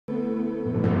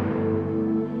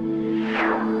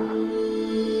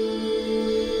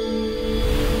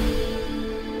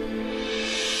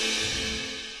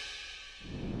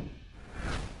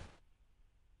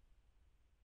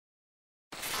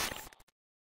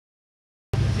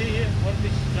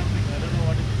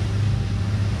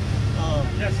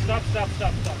Stop.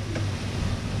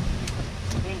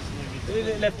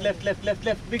 Maybe.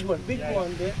 Left. Big one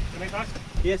there. Can I cast?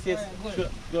 Yes. Sure.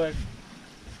 Go ahead.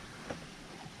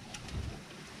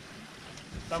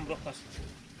 Come, bro, cast.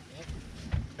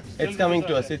 It's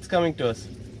coming to us.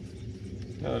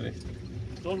 No worries.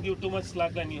 Don't give too much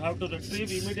slack line. You have to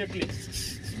retrieve immediately.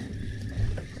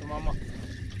 So, mama.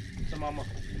 Mama?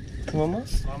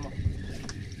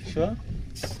 Sure?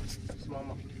 It's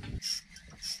mama.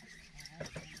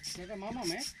 Is that a mama,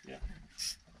 man? Yeah.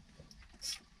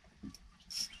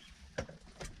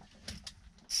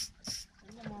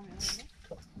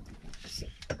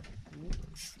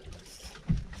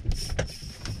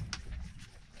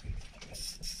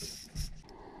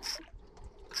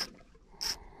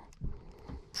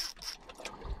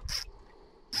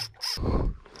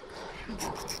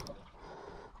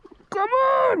 Come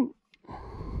on!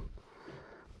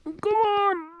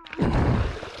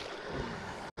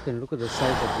 Look at the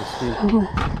size of this fish.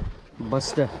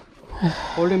 Buster.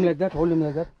 Hold him like that.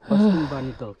 Busting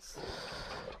Bonitos.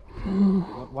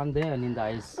 Got one there and in the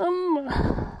eyes.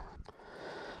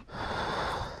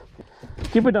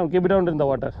 Keep it down in the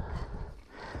water.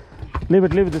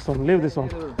 Leave this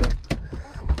one.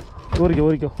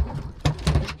 Go.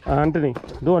 Anthony,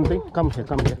 do one thing. Come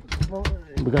here.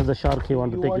 Because the shark, he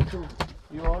want to take it.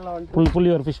 Pull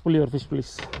your fish,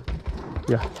 please.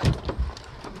 Yeah.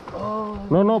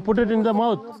 No, put it in the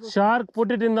mouth. Shark,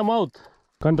 put it in the mouth.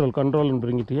 Control and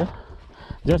bring it here.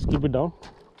 Just keep it down.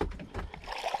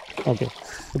 Okay.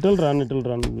 It will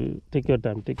run. Take your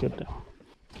time. I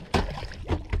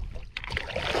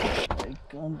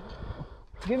can't.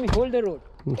 Give me, hold the rod.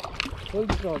 Hold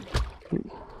the rod.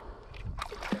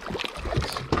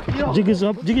 Jig is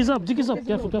up.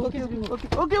 Careful. Okay.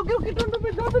 Don't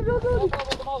do it.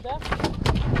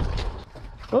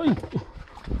 Oi.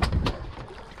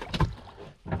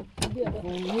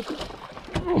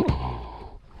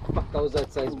 Fuck, that was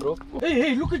that size, bro.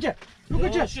 Hey, look at you.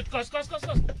 Shit, cast.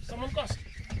 Someone cast.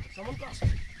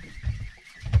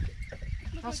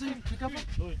 Pick up.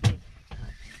 Do it.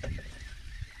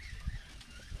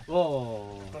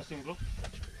 Oh. Casting, bro.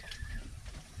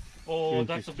 Oh,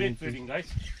 that's a bait feeding, guys.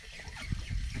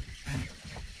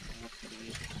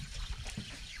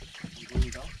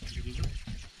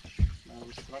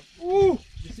 Ooh!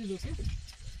 This is okay?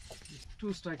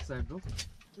 2 strikes there, bro.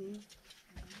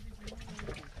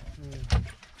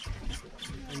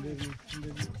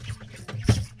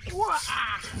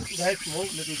 Guys, move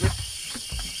little bit.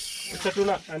 It's a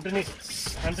tuna, Anthony.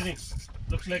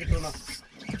 Looks like a tuna.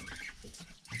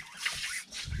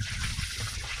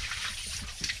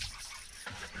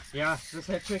 Yeah, just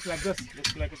head shake like this.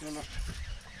 Looks like a tuna.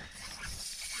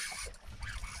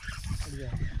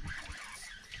 Yeah.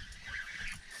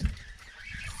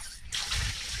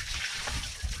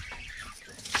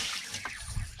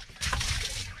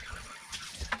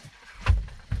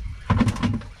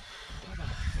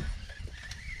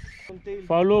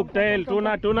 Faluk tail,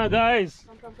 tuna, guys.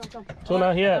 Come.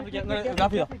 Tuna here. Get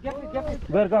it.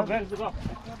 Where go?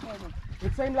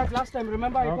 It's same like last time,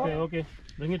 remember I caught? Okay.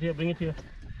 Bring it here. Leave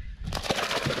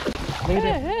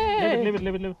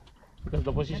it. Because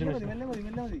the position is...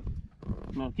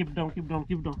 No, keep down. Okay,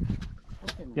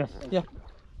 Yes. Yeah.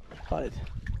 Got it.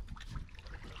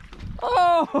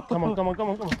 Oh! Come on.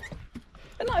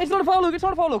 No, it's not a foul look. It's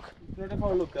not a foul look.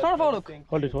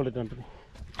 Hold it, Anthony.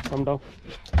 Come down.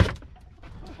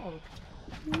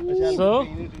 So,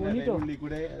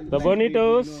 the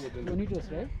Bonitos Bonitos,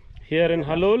 right? here in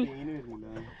Halul.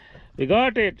 We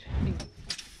got it.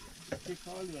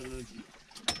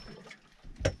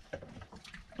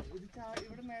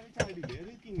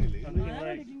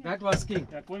 That was king.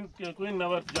 Yeah, queen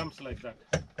never jumps like that.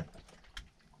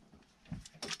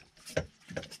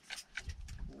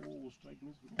 Oh, strike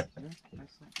me.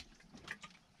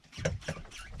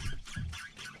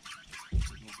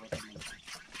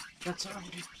 That's all.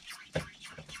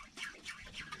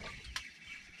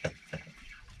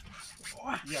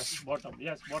 Yes, bottom.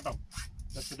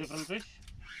 That's a different fish.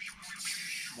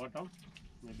 Bottom.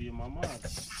 Maybe a mama.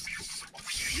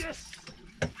 Yes!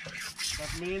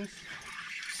 That means...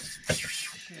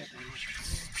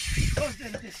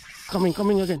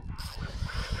 Coming again.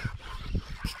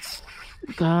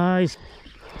 Guys.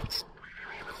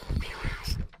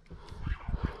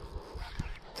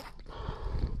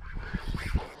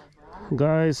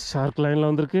 Shark line la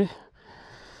vandirukku.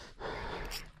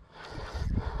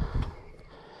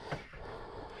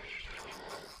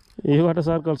 You got a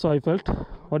shark also, I felt.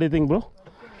 What do you think, bro?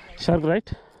 Shark,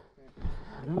 right?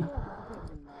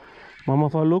 Mama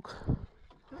Faluk.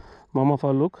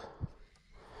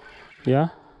 Yeah,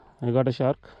 I got a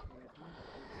shark.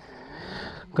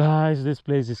 Guys, this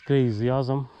place is crazy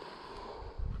awesome.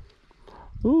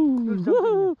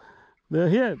 Ooh, they're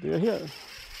here, they're here.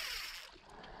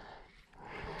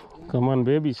 Come on,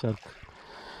 baby shark.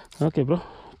 Okay, bro,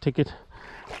 take it.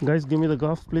 Guys, give me the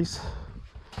gaff, please.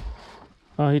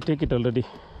 He take it already.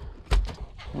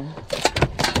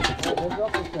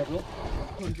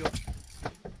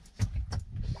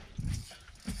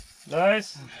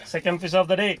 Guys, second fish of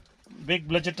the day.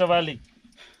 Big Orange Trevallies.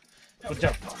 Good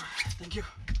job. Thank you.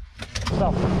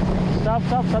 Stop. Stop,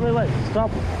 stop, Samir bhai.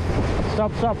 Stop.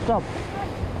 Stop, stop, stop.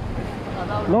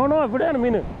 No, no, put it in a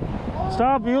minute.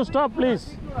 Stop, you stop,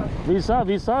 please. We saw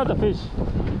the fish.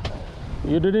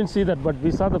 You didn't see that, but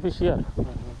we saw the fish here.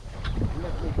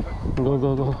 Go,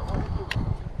 go, go.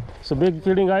 So big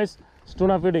feeding, guys.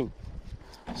 Tuna feeding.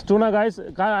 Tuna, guys.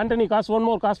 Anthony, cast one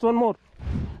more. Cast one more.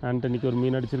 Anthony ku or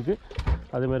meen adichirukku.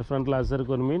 Adhe mere front laser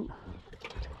ku or meen.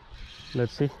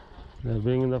 Let's see. They're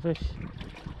bringing the fish.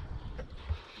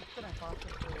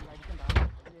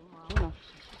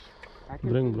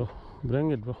 Bring, bro.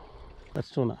 Bring it, bro. That's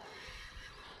tuna.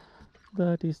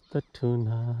 That is the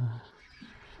tuna.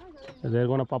 They're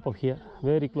gonna pop up here,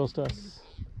 very close to us.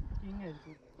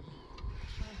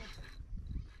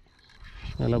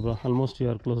 Hello, bro. Almost you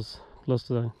are close to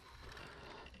the.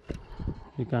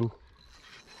 You can.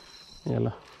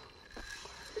 Hello.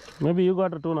 Maybe you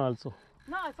got a tuna also.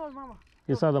 No, I saw mama.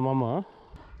 You saw the mama, huh?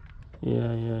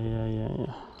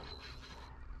 Yeah.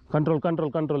 Control.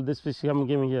 This fish come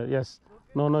here. Yes.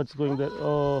 No, it's going there.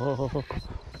 Oh.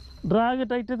 Drag it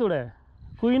tight today.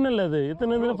 Queen alladhe.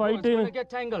 Itane fight. It's gonna get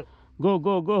tangled. Go.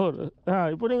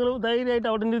 You putting a right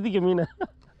out in the mean.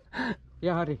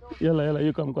 Yeah, hurry. Yalla,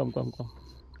 you come. Okay.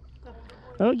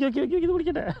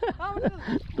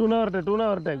 Tuna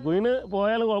orte. Queen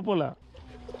poyal gopola.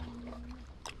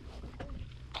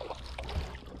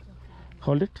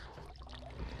 Hold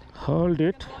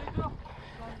it.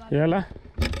 Yalla.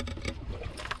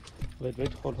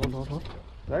 Wait. Hold.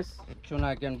 Guys. Tuna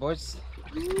again, boys.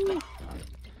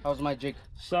 How's my jig?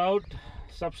 Shout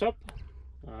Shab Shab.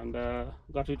 And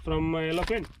got it from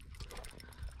Yellowfin.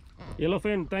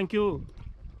 Thank you.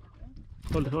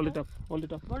 Hold it up.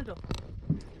 Bonito.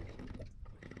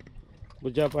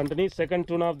 Good job, Anthony. Second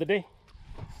tuna of the day.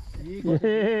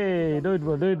 Hey, do it,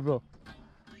 bro. Do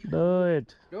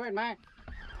it. Do it, man.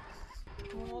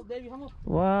 Oh, baby, hamur.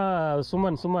 Wow,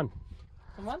 Suman. Someone?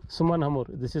 Suman hamur.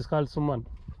 This is called Suman.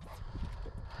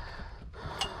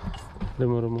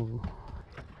 Remove.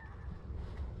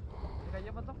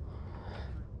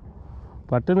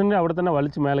 പറ്റുന്നുണ്ട് അവിടെ തന്നെ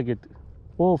വലിച്ച് മേലെ കയറ്റി.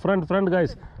 ഓ front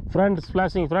guys, front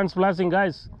splashing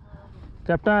guys.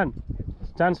 Captain,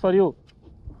 chance for you.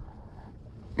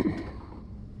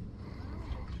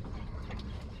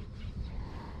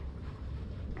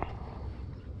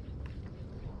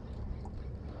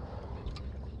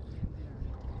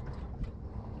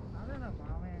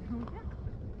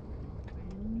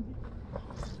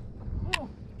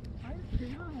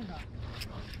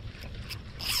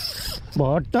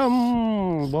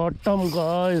 Bottom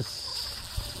guys,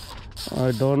 I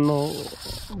don't know.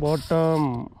 Bottom.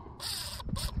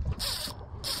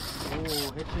 Oh,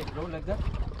 head shake, bro, like that.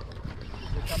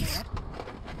 Is it coming up?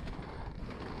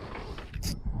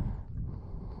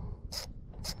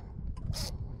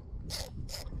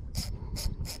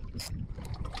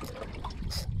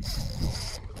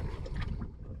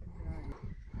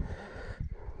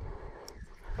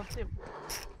 സത്യം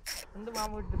എന്ത്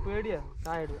mama വീട്ടിൽ പേടിയാ.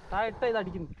 താഴെ ഇത്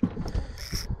അടിക്കുന്നു.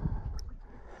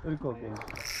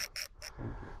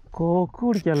 കോക്ക്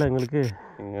കുടിക്കാല്ലോ നിങ്ങൾക്ക്?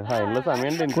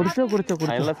 കുടിച്ചോ എനിക്ക്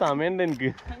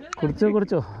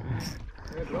കുടിച്ചോ.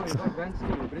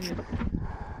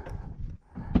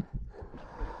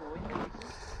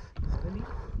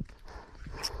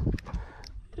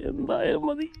 എന്തായാലും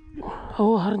മതി. ഓ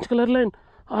orange colour line.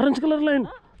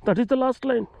 That is the last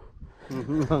line.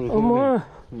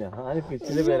 ഞാൻ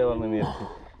ഫിഷിന്റെ പേര് പറഞ്ഞു.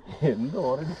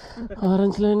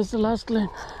 Orange line is the last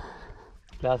line.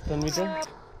 Last 10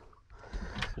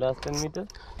 meter.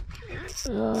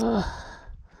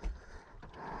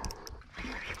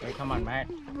 Hey, come on, man.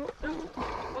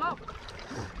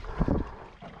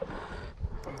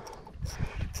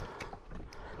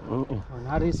 When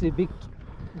Harry see big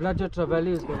Orange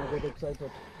Trevallies is gonna get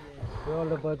excited. Where all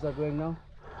the birds are going now?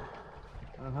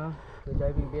 They're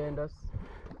diving behind us.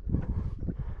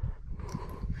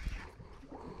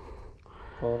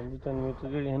 Orange 10 meter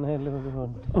കഴിയാനല്ലേ.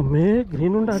 അമ്മേ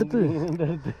green ഉണ്ട് അടുത്ത്.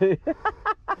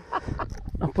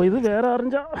 അപ്പൊ ഇത് വേറെ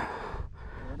ഓറഞ്ചാ.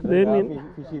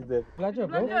 Fish is there. Bladger,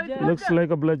 bro. Looks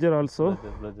like a bladger also.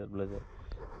 Bladger.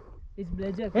 It's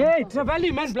Bladger. Hey,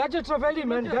 Trevallies, man. Orange Trevallies,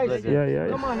 man. Guys. Yeah.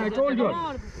 Come on, I told you.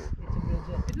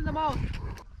 It's in the mouth.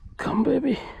 Come,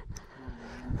 baby.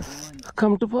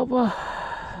 Come to Papa.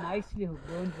 Nicely hooked,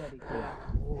 don't worry.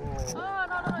 Oh, no, it's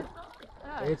not.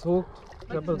 Yeah, It's hooked.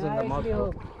 Troubles in the mouth.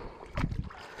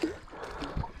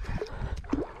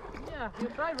 yeah, you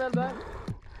tried well, man.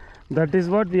 That is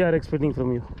what we are expecting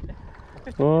from you.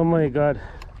 Oh my God.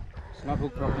 It's not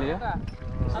hooked properly, yeah?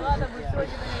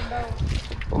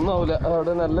 ഒന്നാവൂല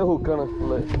അവിടെ നല്ല ഹുക്കാണ്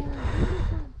ഉള്ളത്.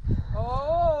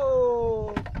 Oh!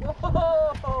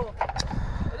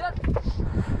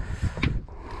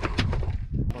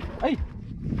 Hey!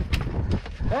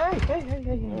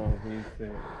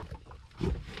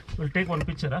 We'll take one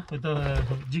picture with a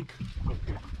jig.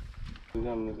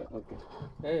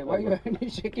 Hey, why your hand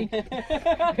is shaking?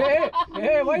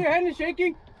 Hey, why your hand is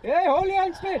shaking? Hey, hold your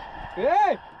hand straight.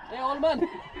 Hey, old man.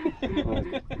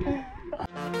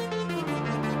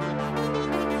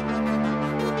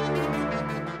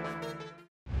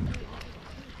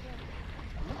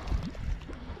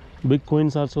 Big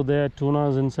coins also there,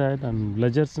 tunas inside and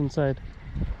ledgers inside.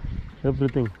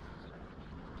 Everything.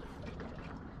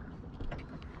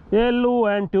 Yellow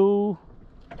and two.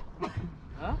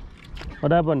 Huh?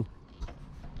 What happened?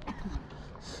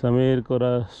 சமீருக்கு ஒரு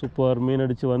super மீன்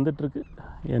அடித்து வந்துட்டுருக்கு.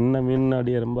 என்ன மீன்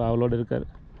அடிய ரொம்ப அவளோடு இருக்கார்.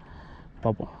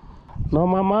 பார்ப்போம். No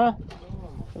மாமா,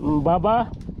 Baba,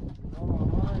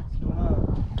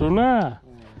 tuna,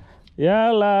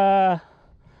 yala,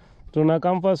 tuna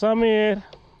come for Samir.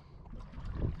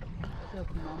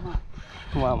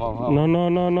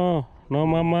 No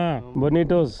mama,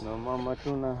 Bonitos. No mama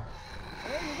tuna.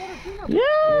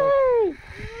 Yay!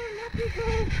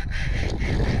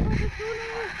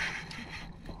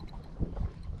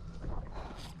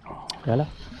 Yala.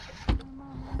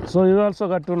 So you also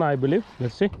got tuna, I believe.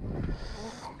 Let's see.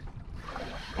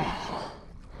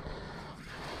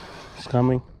 It's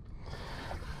coming.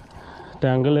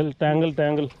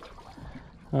 Tangle.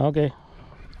 Okay.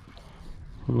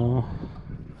 No.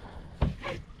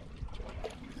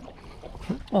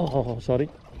 Oh, sorry.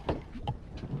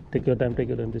 Take your time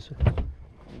this way.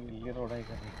 വലിയ റോഡായി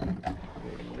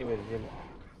വലിയ പരിചയമില്ല.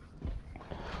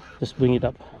 Just bring it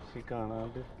up. പക്ഷെ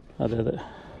കാണാണ്ട് അതെ.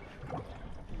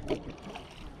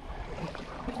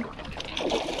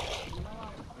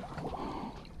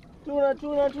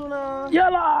 tuna.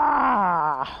 Yalla!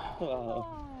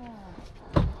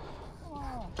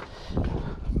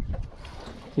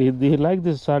 You like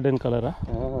this sardine color, huh?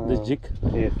 This jig?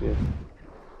 Yes.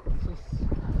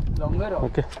 Longer.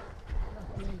 Okay.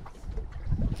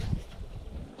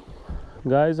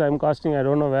 Guys, I'm casting. I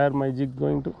don't know where my jig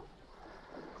going to.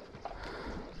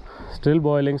 Still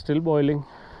boiling.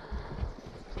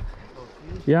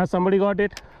 Yeah, somebody got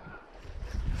it.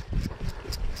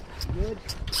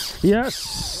 Yes.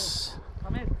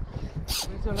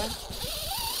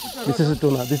 This is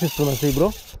tuna. See, bro.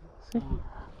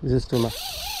 This is tuna.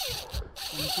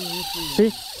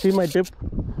 See my tip.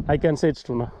 I can say it's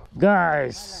tuna.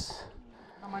 Guys,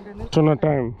 tuna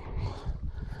time,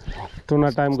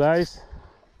 guys.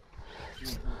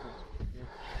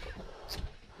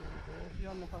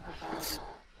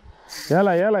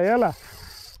 Yalla.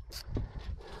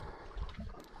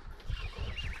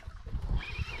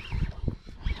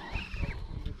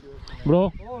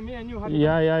 Bro. Oh, me and you.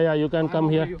 Yeah. You can come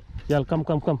here. Yeah, come.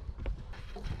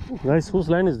 Guys, whose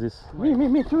line is this?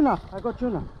 Me, tuna. I got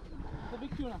tuna. The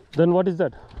big tuna. Then what is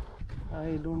that?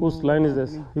 I don't Whose line is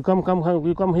this? You come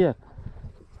here.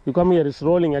 You come here. It's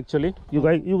rolling actually. You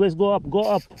guys go up.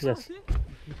 Yes.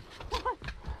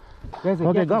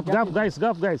 Okay, go up, guys.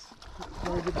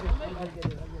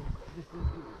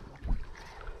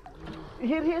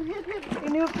 Here.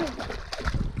 In your place.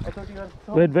 I thought you were.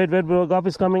 Wait, bro. Gop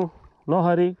is coming. No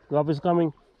hurry. Gop is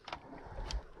coming.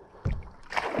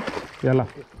 Yalla.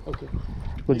 Okay.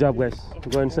 Good job, guys.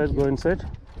 Go inside.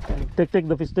 Take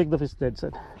the fish that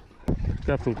side.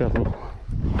 Careful.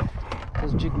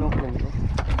 This jig no playing, bro.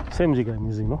 Same jig I'm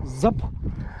using, no? Zup.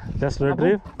 Just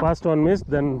retrieve. First one missed,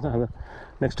 then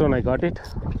next one I got it.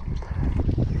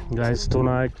 Guys,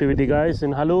 tuna activity, guys,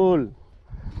 in Halul.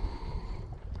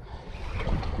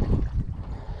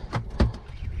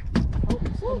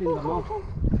 Still in the mouth.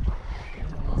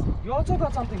 You also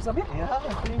got something, Samir? Yeah, I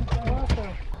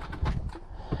think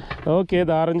Okay,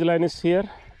 the orange line is here.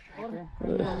 Okay.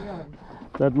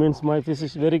 That means my fish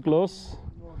is very close.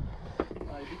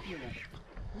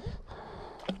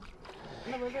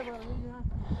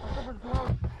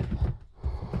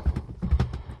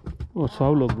 Oh, it's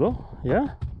foul hook, bro. Yeah?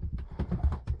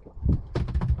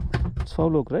 It's foul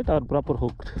hook, right? Or proper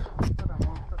hooked?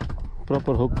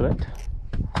 Proper hooked, right?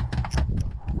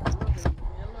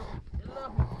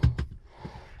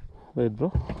 Wait,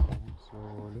 bro.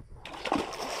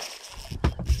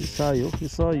 He saw you. He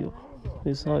saw you.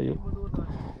 He saw you.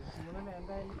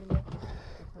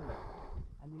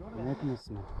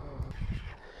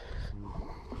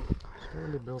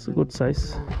 It's a good size.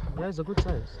 Yeah, it's a good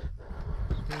size.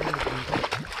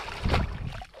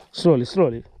 Slowly,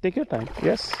 slowly. Take your time.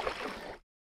 Yes.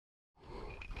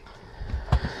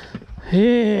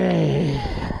 Hey.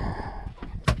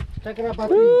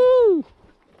 Woo.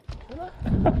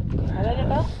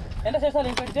 എന്റെ ശേഷം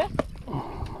link അടിച്ചേ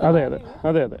അതെ അതെ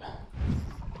അതെ അതെ.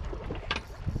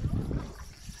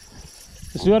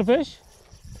 Is your fish?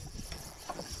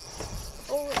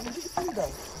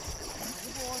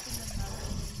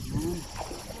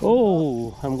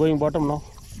 Oh, I'm going bottom now.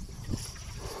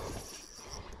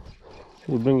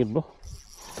 You bring it, bro.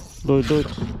 Do it, do it.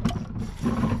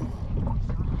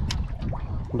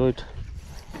 Do it.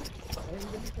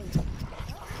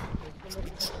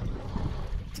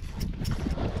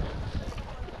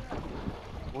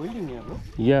 Boiling here, no?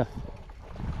 Yeah.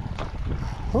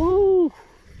 Oh.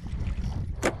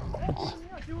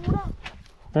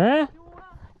 Eh?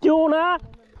 Tuna?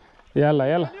 Yalla,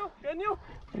 yalla.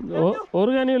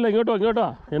 ഒരു കാര്യമില്ല, ഇങ്ങോട്ടോ ഇങ്ങോട്ടോ.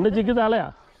 എൻ്റെ ചിക്ക് താളയാ.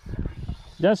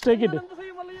 Just take it.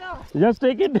 Just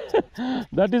take it.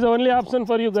 That is the only option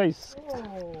for you guys.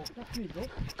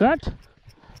 Cut.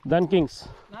 Then kings.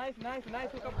 Nice.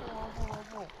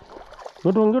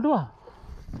 ഇങ്ങോട്ട് വാ.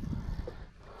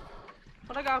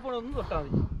 അവിടെ കാഫോൺ ഒന്ന് തൊട്ടാൽ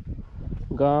മതി.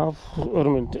 ഗാഫ് ഒരു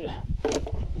മിനിറ്റ്.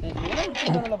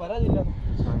 പരാതിയില്ല.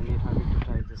 So I need Halul to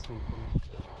try this thing for me.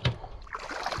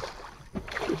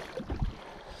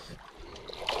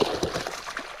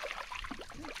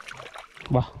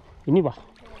 വാ ഇനി വാ.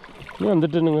 ഇനി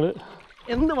വന്നിട്ട് നിങ്ങൾ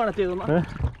എന്ത് വേണം ചെയ്തു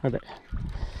അതെ.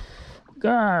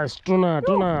 Gosh, tuna.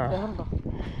 Tuna,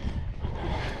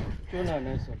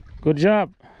 nice one. Good job.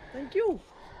 Thank you.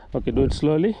 Okay, do it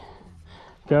slowly.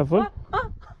 Careful.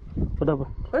 What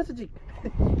happened? Where's the jig?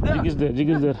 Jig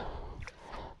is there.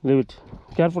 Leave it.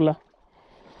 Careful, lah.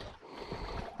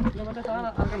 മറ്റേ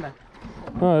സാധനം അറക്കണ്ടേ?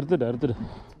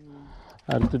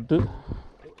 അറുത്തിട്ട്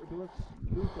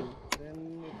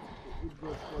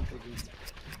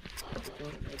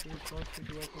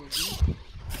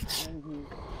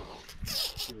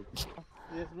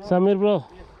Samir bro.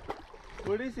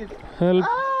 What is it?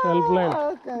 Helpline.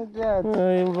 Congrats.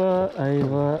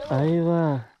 Aiva.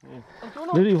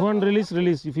 If you want release.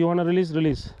 If you want to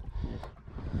release.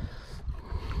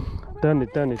 Turn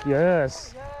it. Yes.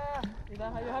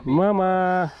 Mama.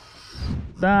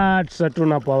 That's a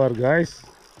tuna power, guys.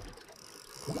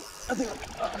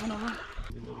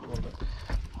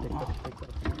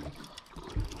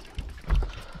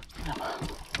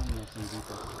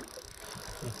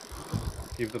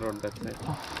 Keep the rod that side.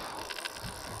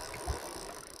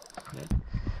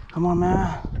 Come on, man.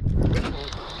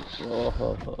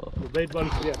 The bait ball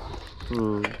is here.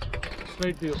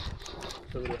 Straight to you.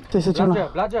 This is tuna.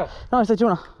 Blaja. No, it's a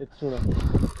tuna. It's tuna.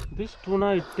 This tuna,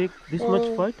 it take this much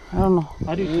fight? I don't know.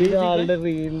 Are you crazy, guys?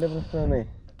 Already in the പ്രശ്നമാണ്.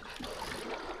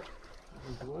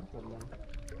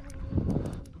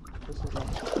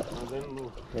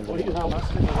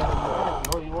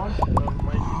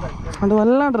 അത്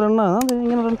വല്ലാണ്ട് റണ്ണാണ്. അത്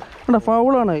ഇങ്ങനെ run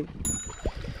ഫൗളാണ്.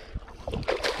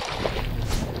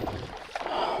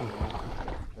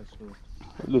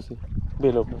 Lucy,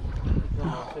 bail open.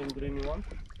 Same green you want?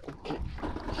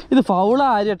 ഇത് ഫൗളാ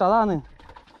ആര്യേട്ടാ, അതാണ്.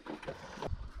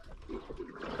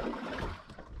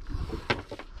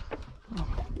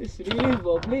 It's really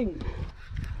wobbling.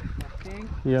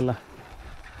 Yalla.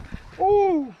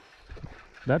 Oh!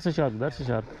 That's a shark.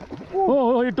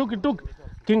 Oh, it took.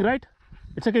 King, right?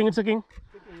 It's a king.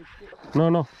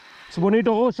 No. It's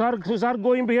Bonito. Oh, shark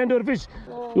going behind your fish.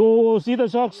 Oh, see the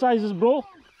shark sizes, bro.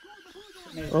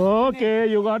 Okay,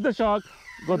 you got the shark.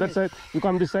 Go that side. You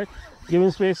come this side. Give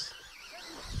him space.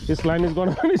 His line is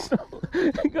gonna finish now.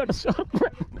 He got a shark,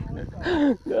 man.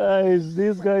 Guys,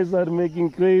 these guys are making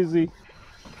crazy.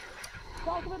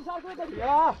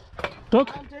 Yeah. Took?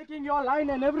 I'm taking your line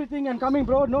and everything and coming,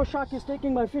 bro. No shark is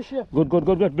taking my fish here. Good.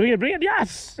 Bring it.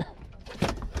 Yes!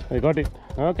 I got it.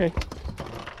 Okay.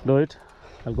 Do it.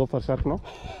 I'll go for shark now.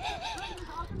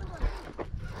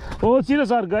 Oh, see the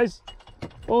shark, guys.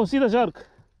 Oh, see the shark.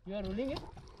 You are ruling it?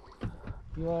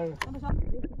 You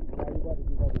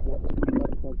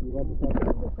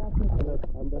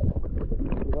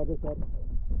got the shark.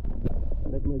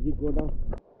 Let my jig go down.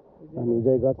 And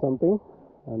Vijay got something.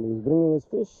 And he's bringing his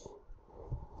fish.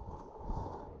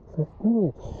 Let's bring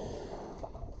it.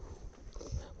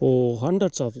 Oh,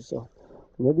 hundreds of fish.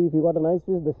 Maybe if you got a nice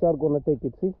fish, the shark gonna take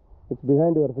it. See, it's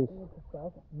behind your fish. No,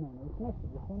 it's not.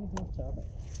 This one is not shark.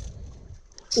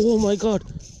 Oh my God!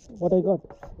 What I got?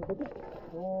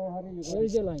 Oh, hurry, where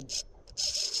is your line?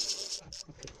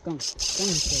 Come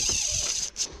inside.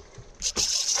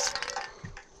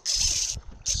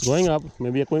 It's going up.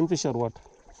 Maybe a queenfish or what?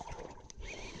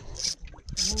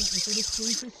 No, if it is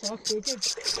queenfish, shark, take it.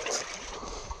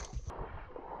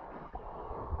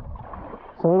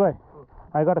 Samir bhai,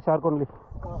 I got a shark only.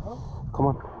 Come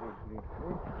on.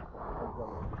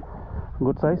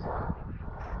 Good size.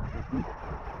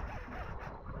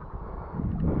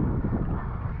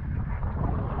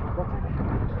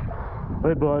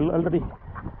 Wait bro, already.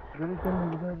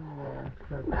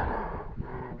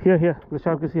 Here, the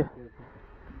shark is here.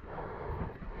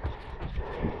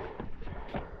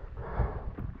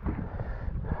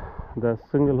 The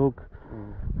single hook,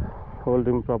 hold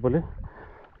him properly,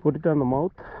 put it on the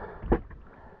mouth,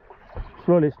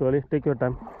 slowly, take your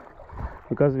time,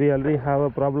 because we already have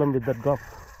a problem with that gulf.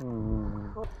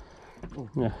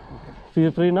 Yeah.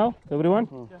 Feel free now, everyone?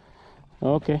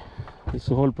 Okay, just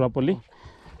hold properly,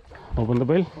 open the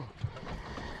bill.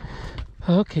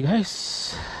 Okay guys,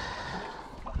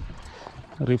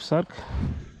 reef shark.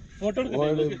 What a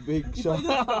big shark.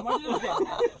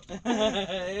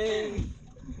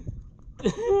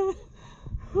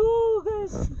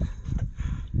 Guys.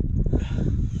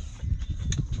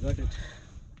 Got it.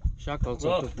 Shark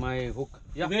also took my hook.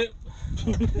 Yeah.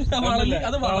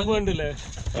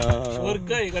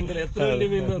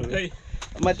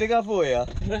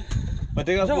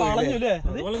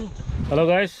 Hello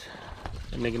guys,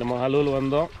 இன்னைக்கு நம்ம ஹலூல்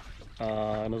வந்தோம்.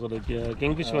 என்ன சொல்றது,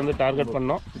 kingfish வந்து target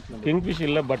பண்ணோம். Kingfish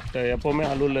இல்லை, but எப்போவுமே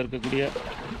ஹலூலில் இருக்கக்கூடிய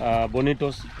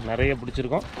பொனிட்டோஸ் நிறைய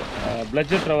பிடிச்சிருக்கோம்.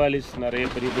 பிளட்ஜெட் ட்ரெவாலிஸ், நிறைய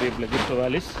பெரிய பிளட்ஜெட்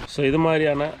ட்ரெவாலிஸ். ஸோ இது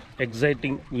மாதிரியான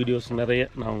எக்ஸைட்டிங் வீடியோஸ் நிறைய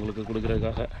நான் உங்களுக்கு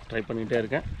கொடுக்குறதுக்காக ட்ரை பண்ணிகிட்டே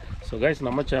இருக்கேன். ஸோ கைஸ்,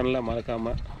 நம்ம சேனலை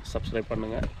மறக்காமல் சப்ஸ்கிரைப்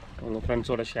பண்ணுங்கள், உங்கள்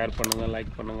ஃப்ரெண்ட்ஸோட ஷேர் பண்ணுங்கள்,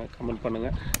 லைக் பண்ணுங்கள், கமெண்ட்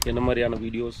பண்ணுங்கள். என்ன மாதிரியான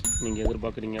வீடியோஸ் நீங்கள்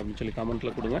எதிர்பார்க்குறீங்க அப்படின்னு சொல்லி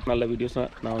கமெண்ட்டில் கொடுங்க. நல்ல வீடியோஸை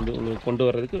நான் வந்து உங்களுக்கு கொண்டு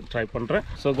வர்றதுக்கு ட்ரை பண்ணுறேன்.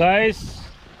 So guys,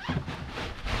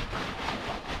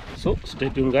 so stay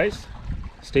tuned guys,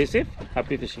 stay safe,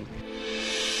 happy fishing.